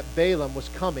heard that Balaam was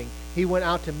coming, he went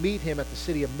out to meet him at the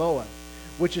city of Moab,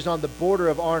 which is on the border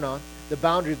of Arnon, the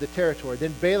boundary of the territory.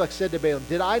 Then Balak said to Balaam,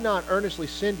 did I not earnestly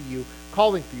send to you,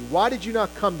 calling for you? Why did you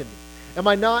not come to me? Am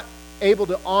I not able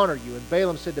to honor you? And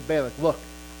Balaam said to Balak, look,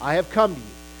 I have come to you.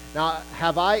 Now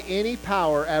have I any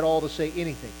power at all to say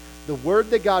anything? The word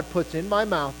that God puts in my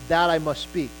mouth, that I must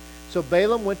speak. So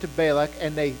Balaam went to Balak,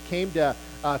 and they came to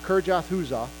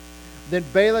Kirjath-Huzzah. Then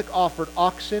Balak offered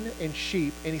oxen and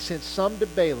sheep, and he sent some to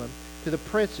Balaam, to the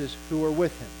princes who were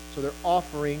with him. So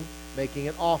they're making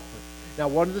an offering. Now,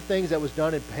 one of the things that was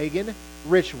done in pagan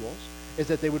rituals is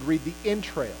that they would read the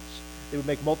entrails. They would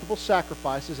make multiple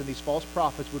sacrifices, and these false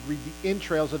prophets would read the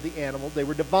entrails of the animal. They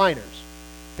were diviners.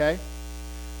 Okay?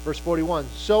 Verse 41,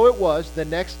 so it was the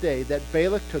next day that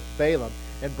Balak took Balaam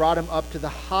and brought him up to the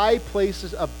high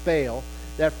places of Baal,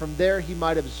 that from there he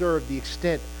might observe the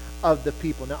extent of the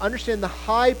people. Now understand the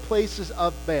high places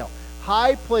of Baal.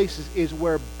 High places is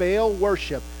where Baal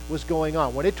worship was going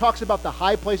on. When it talks about the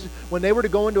high places, when they were to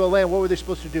go into a land, what were they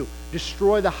supposed to do?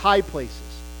 Destroy the high places.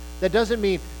 That doesn't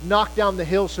mean knock down the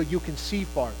hill so you can see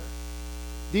farther.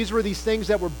 These were these things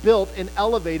that were built and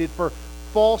elevated for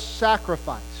false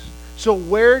sacrifice. So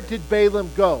where did Balaam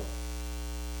go?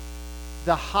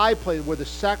 The high place where the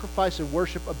sacrifice and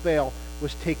worship of Baal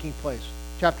was taking place.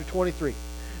 Chapter 23.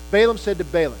 Balaam said to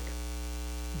Balak,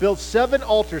 build 7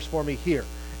 altars for me here,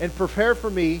 and prepare for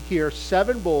me here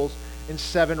 7 bulls and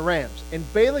 7 rams.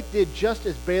 And Balak did just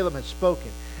as Balaam had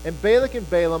spoken. And Balak and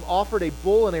Balaam offered a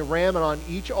bull and a ram on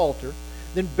each altar.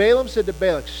 Then Balaam said to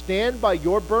Balak, stand by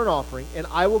your burnt offering, and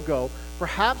I will go.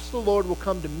 Perhaps the Lord will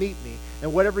come to meet me,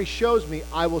 and whatever he shows me,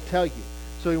 I will tell you.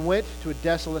 So he went to a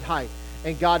desolate height.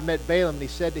 And God met Balaam, and he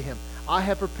said to him, I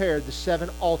have prepared the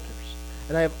 7 altars,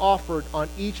 and I have offered on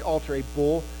each altar a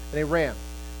bull and a ram.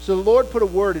 So the Lord put a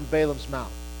word in Balaam's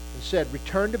mouth, and said,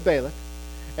 return to Balak,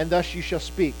 and thus you shall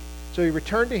speak. So he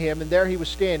returned to him, and there he was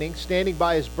standing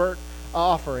by his burnt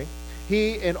offering,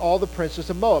 he and all the princes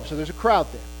of Moab. So there's a crowd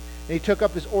there. And he took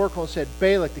up his oracle and said,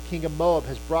 Balak, the king of Moab,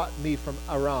 has brought me from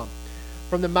Aram,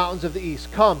 from the mountains of the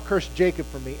east. Come, curse Jacob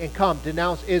for me, and come,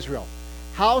 denounce Israel.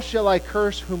 How shall I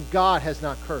curse whom God has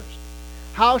not cursed?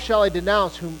 How shall I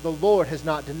denounce whom the Lord has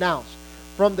not denounced?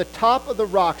 From the top of the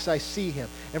rocks I see him,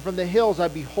 and from the hills I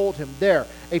behold him. There,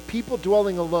 a people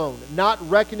dwelling alone, not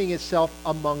reckoning itself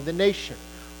among the nation.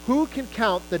 Who can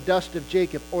count the dust of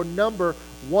Jacob, or number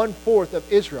 1/4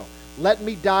 of Israel? Let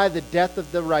me die the death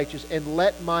of the righteous, and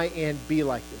let my end be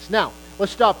like this. Now,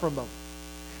 let's stop for a moment.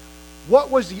 What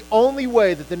was the only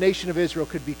way that the nation of Israel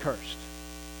could be cursed?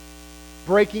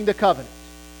 Breaking the covenant.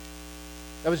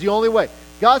 That was the only way.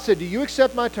 God said, do you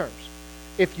accept my terms?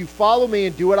 If you follow me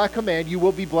and do what I command, you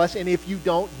will be blessed, and if you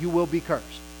don't, you will be cursed.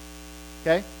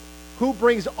 Okay? Who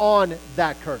brings on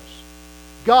that curse?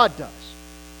 God does.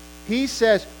 He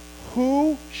says,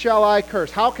 who shall I curse?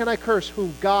 How can I curse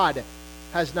whom God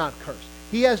has not cursed?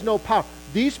 He has no power.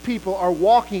 These people are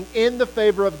walking in the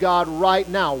favor of God right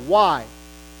now. Why?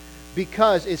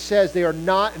 Because it says they are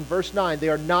not, in verse 9, they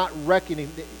are not reckoning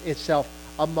itself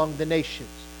among the nations.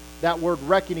 That word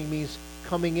reckoning means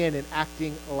coming in and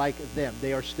acting like them.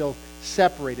 They are still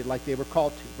separated like they were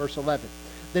called to. Verse 11.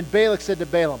 Then Balak said to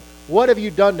Balaam, what have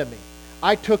you done to me?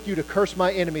 I took you to curse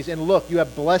my enemies, and look, you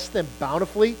have blessed them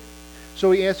bountifully.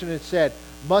 So he answered and said,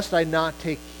 must I not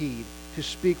take heed to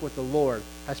speak what the Lord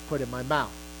has put in my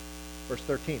mouth? Verse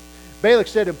 13. Balak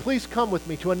said, and please come with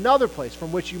me to another place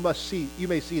from which you may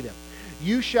see them.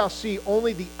 You shall see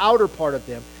only the outer part of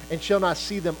them, and shall not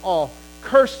see them all.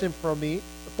 Curse him for me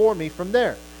from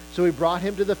there. So he brought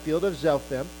him to the field of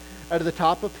Zelphim, at the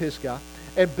top of Pisgah,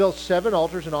 and built 7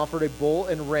 altars, and offered a bull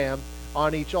and ram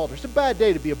on each altar. It's a bad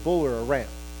day to be a bull or a ram.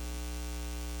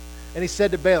 And he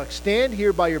said to Balak, stand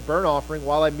here by your burnt offering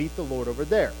while I meet the Lord over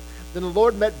there. Then the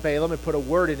Lord met Balaam and put a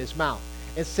word in his mouth,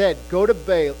 and said, go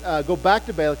back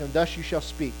to Balak, and thus you shall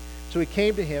speak. So he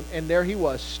came to him, and there he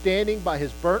was, standing by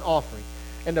his burnt offering,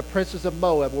 and the princes of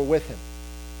Moab were with him.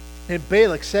 And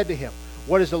Balak said to him,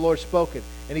 what has the Lord spoken?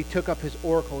 And he took up his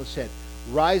oracle and said,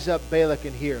 rise up, Balak,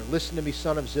 and hear. Listen to me,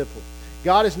 son of Zippor.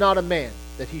 God is not a man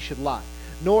that he should lie,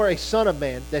 nor a son of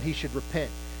man that he should repent.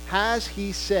 Has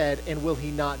he said, and will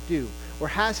he not do? Or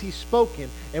has he spoken,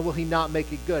 and will he not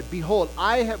make it good? Behold,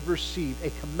 I have received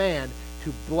a command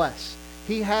to bless.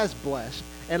 He has blessed,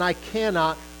 and I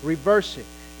cannot reverse it.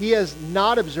 He has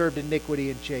not observed iniquity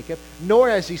in Jacob, nor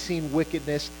has he seen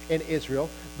wickedness in Israel.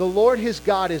 The Lord his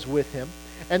God is with him,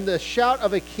 and the shout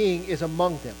of a king is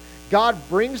among them. God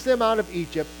brings them out of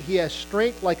Egypt. He has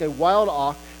strength like a wild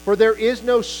ox, for there is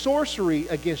no sorcery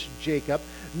against Jacob,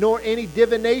 nor any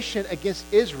divination against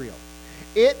Israel.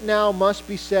 It now must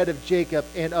be said of Jacob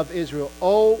and of Israel,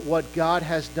 oh, what God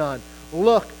has done.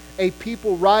 Look, a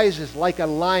people rises like a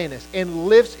lioness and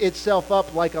lifts itself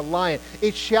up like a lion.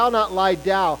 It shall not lie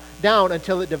down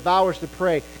until it devours the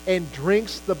prey and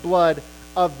drinks the blood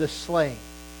of the slain.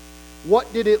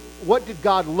 What did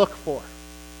God look for?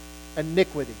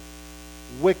 Iniquity,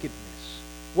 wickedness.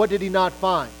 What did he not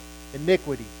find?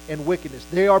 Iniquity and wickedness.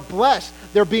 They are blessed.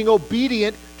 They're being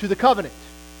obedient to the covenant.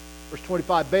 Verse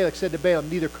 25, Balak said to Balaam,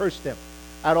 neither curse them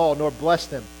at all, nor bless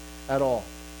them at all.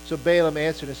 So Balaam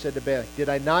answered and said to Balak, did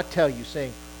I not tell you,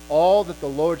 saying, all that the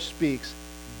Lord speaks,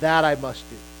 that I must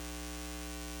do?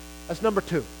 That's number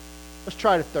 2. Let's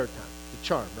try it a third time. It's a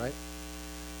charm, right?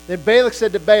 Then Balak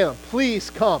said to Balaam, please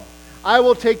come. I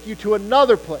will take you to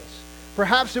another place.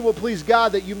 Perhaps it will please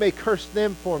God that you may curse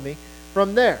them for me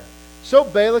from there. So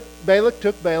Balak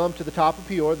took Balaam to the top of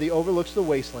Peor, that overlooks the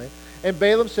wasteland. And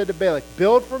Balaam said to Balak,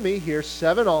 build for me here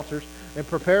 7 altars, and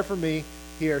prepare for me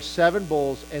here 7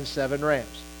 bulls and 7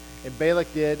 rams. And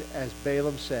Balak did as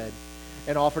Balaam said,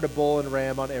 and offered a bull and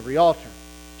ram on every altar.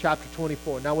 Chapter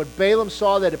 24. Now when Balaam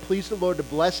saw that it pleased the Lord to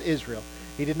bless Israel,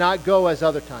 he did not go as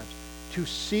other times, to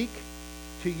seek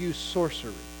to use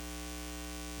sorcery.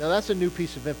 Now that's a new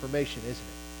piece of information, isn't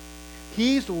it?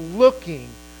 He's looking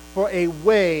for a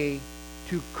way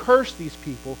to curse these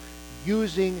people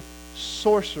using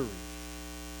sorcery.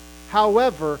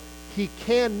 However, he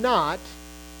cannot,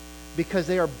 because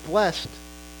they are blessed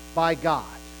by God.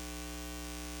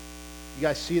 You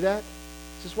guys see that?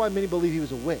 This is why many believe he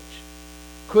was a witch.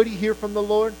 Could he hear from the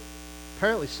Lord?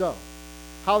 Apparently so.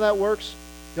 How that works,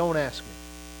 don't ask me.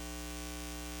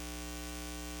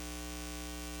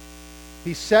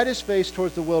 He set his face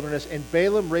towards the wilderness, and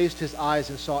Balaam raised his eyes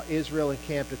and saw Israel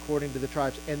encamped according to the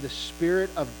tribes, and the Spirit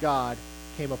of God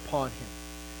came upon him.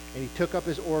 And he took up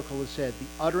his oracle and said,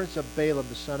 the utterance of Balaam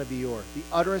the son of Beor, the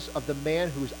utterance of the man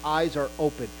whose eyes are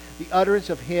open, the utterance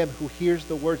of him who hears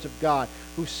the words of God,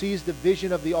 who sees the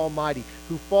vision of the Almighty,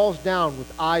 who falls down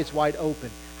with eyes wide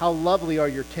open. How lovely are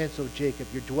your tents, O Jacob,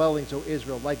 your dwellings, O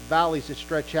Israel, like valleys that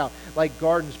stretch out, like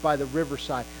gardens by the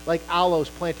riverside, like aloes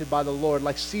planted by the Lord,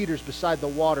 like cedars beside the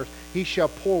waters. He shall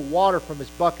pour water from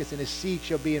his buckets, and his seed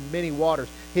shall be in many waters.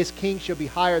 His king shall be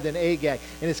higher than Agag,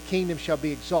 and his kingdom shall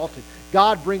be exalted.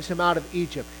 God brings him out of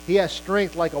Egypt. He has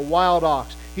strength like a wild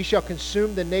ox. He shall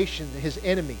consume the nations, his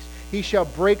enemies. He shall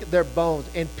break their bones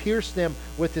and pierce them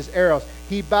with his arrows.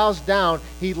 He bows down,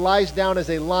 he lies down as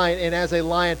a lion, and as a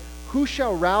lion, who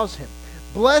shall rouse him?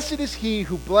 Blessed is he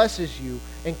who blesses you,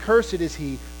 and cursed is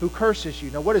he who curses you.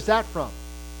 Now, what is that from?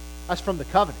 That's from the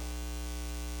covenant.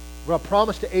 A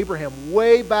promise to Abraham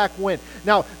way back when.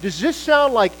 Now, does this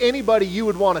sound like anybody you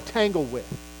would want to tangle with?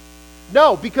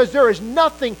 No, because there is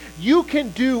nothing you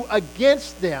can do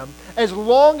against them as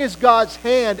long as God's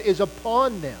hand is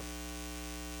upon them.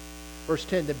 Verse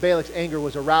 10, then Balak's anger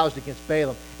was aroused against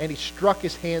Balaam, and he struck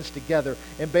his hands together.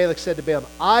 And Balak said to Balaam,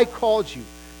 I called you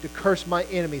to curse my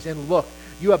enemies, and look,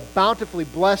 you have bountifully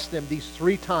blessed them these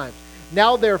 3 times.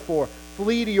 Now therefore,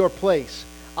 flee to your place.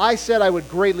 I said I would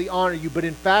greatly honor you, but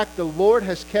in fact the Lord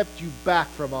has kept you back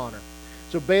from honor.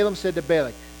 So Balaam said to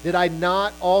Balak, did I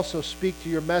not also speak to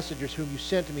your messengers whom you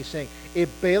sent to me, saying,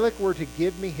 if Balak were to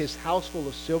give me his house full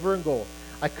of silver and gold,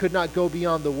 I could not go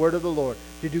beyond the word of the Lord,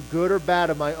 to do good or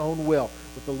bad of my own will.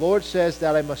 But the Lord says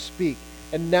that I must speak.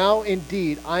 And now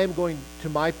indeed I am going to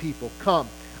my people. Come,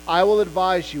 I will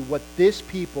advise you what this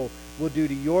people will do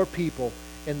to your people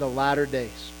in the latter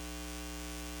days.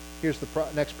 Here's the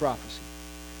next prophecy.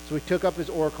 So he took up his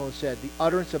oracle and said, the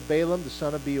utterance of Balaam the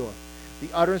son of Beor,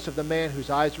 the utterance of the man whose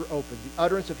eyes were opened, the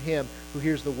utterance of him who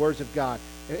hears the words of God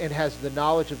and has the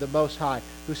knowledge of the Most High,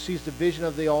 who sees the vision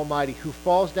of the Almighty, who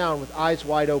falls down with eyes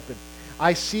wide open.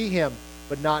 I see him,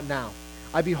 but not now.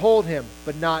 I behold him,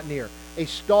 but not near. A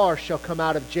star shall come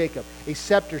out of Jacob. A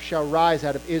scepter shall rise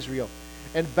out of Israel,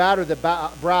 and batter the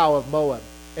brow of Moab,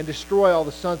 and destroy all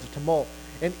the sons of tumult.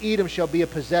 And Edom shall be a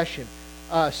possession.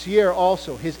 Seir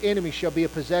also, his enemy, shall be a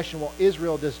possession, while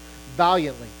Israel does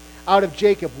valiantly. Out of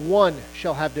Jacob one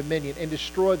shall have dominion, and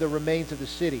destroy the remains of the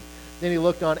city. Then he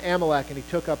looked on Amalek, and he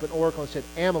took up an oracle and said,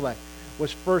 Amalek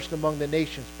was first among the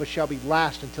nations, but shall be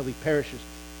last until he perishes.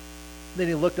 Then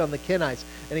he looked on the Kenites,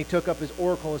 and he took up his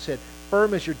oracle and said,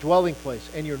 firm is your dwelling place,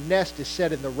 and your nest is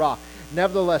set in the rock.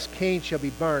 Nevertheless, Cain shall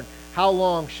be burned. How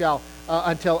long shall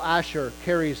until Asher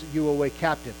carries you away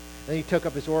captive? And he took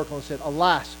up his oracle and said,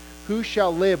 alas, who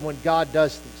shall live when God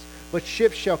does this? But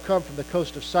ships shall come from the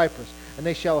coast of Cyprus, and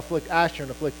they shall afflict Asher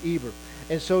and afflict Eber,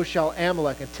 and so shall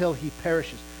Amalek until he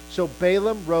perishes. So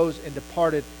Balaam rose and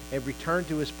departed and returned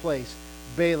to his place.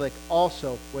 Balak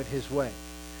also went his way.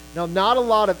 Now, not a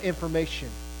lot of information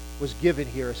was given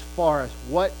here as far as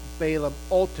what Balaam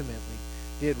ultimately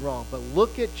did wrong. But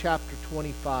look at chapter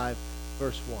 25,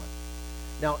 verse 1.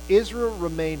 Now Israel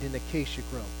remained in Acacia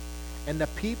Grove, and the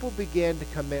people began to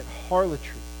commit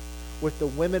harlotry with the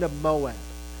women of Moab.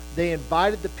 They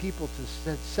invited the people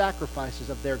to sacrifices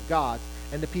of their gods,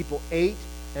 and the people ate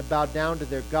and bowed down to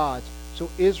their gods. So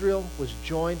Israel was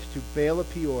joined to Baal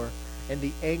of Peor, and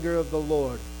the anger of the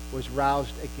Lord was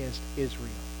roused against Israel.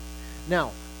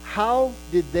 Now, how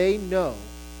did they know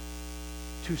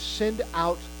to send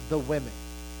out the women?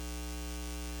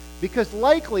 Because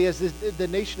likely, as the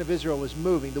nation of Israel was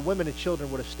moving, the women and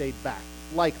children would have stayed back.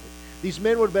 Likely. These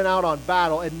men would have been out on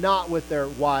battle, and not with their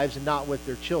wives and not with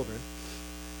their children.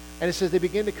 And it says they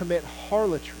begin to commit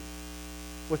harlotry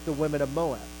with the women of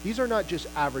Moab. These are not just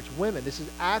average women. This is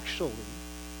actually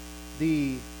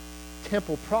the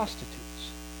temple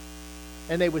prostitutes.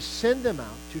 And they would send them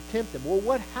out to tempt them. Well,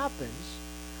 what happens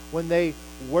when they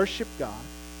worship God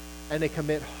and they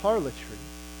commit harlotry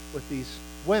with these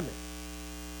women?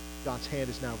 God's hand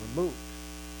is now removed.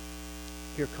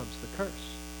 Here comes the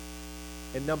curse.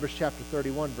 In Numbers chapter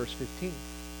 31, verse 15,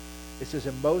 it says,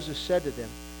 and Moses said to them,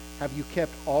 have you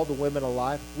kept all the women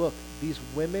alive? Look, these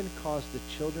women caused the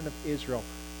children of Israel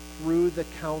through the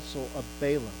counsel of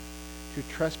Balaam to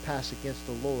trespass against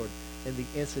the Lord in the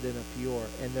incident of Peor,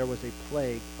 and there was a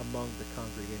plague among the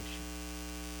congregation.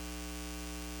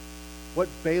 What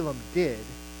Balaam did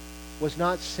was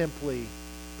not simply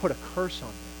put a curse on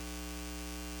them.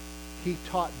 He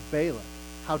taught Balak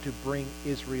how to bring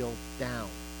Israel down.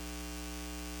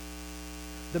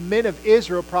 The men of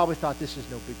Israel probably thought, this is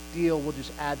no big deal. We'll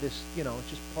just add this, it's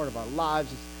just part of our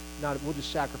lives. We'll just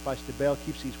sacrifice to Baal.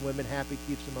 Keeps these women happy,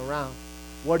 keeps them around.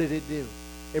 What did it do?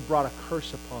 It brought a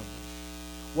curse upon them.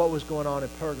 What was going on in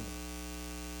Pergamum?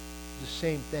 It was the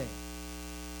same thing.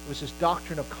 It was this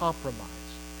doctrine of compromise.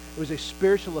 It was a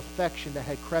spiritual affection that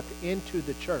had crept into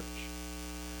the church.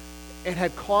 It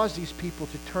had caused these people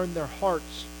to turn their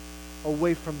hearts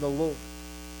away from the Lord.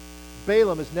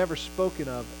 Balaam is never spoken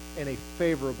of in a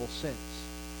favorable sense.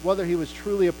 Whether he was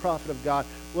truly a prophet of God,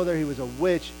 whether he was a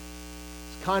witch,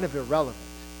 it's kind of irrelevant.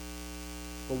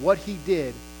 But what he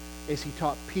did is he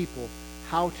taught people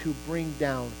how to bring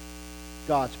down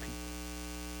God's people.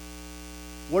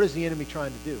 What is the enemy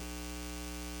trying to do?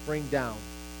 Bring down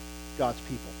God's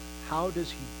people. How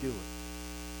does he do it?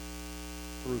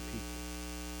 Through people.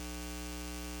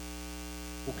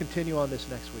 We'll continue on this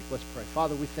next week. Let's pray.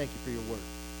 Father, we thank you for your word.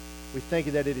 We thank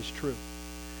you that it is true.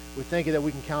 We thank you that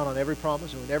we can count on every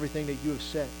promise and everything that you have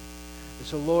said. And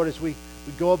so, Lord, as we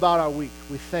go about our week,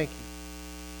 we thank you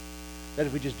that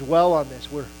if we just dwell on this,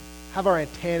 have our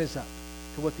antennas up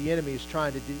to what the enemy is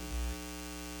trying to do,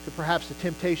 to perhaps the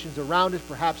temptations around us,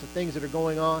 perhaps the things that are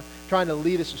going on, trying to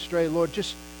lead us astray. Lord,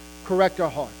 just correct our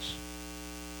hearts.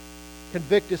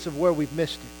 Convict us of where we've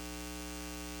missed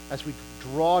it as we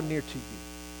draw near to you.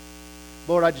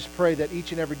 Lord, I just pray that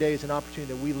each and every day is an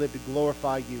opportunity that we live to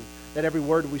glorify you, that every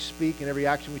word we speak and every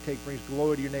action we take brings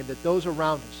glory to your name, that those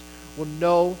around us will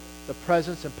know the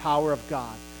presence and power of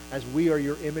God as we are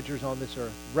your imagers on this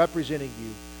earth, representing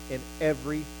you in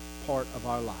every part of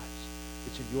our lives.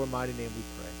 It's in your mighty name we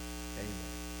pray. Amen.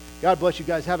 God bless you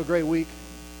guys. Have a great week.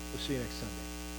 We'll see you next Sunday.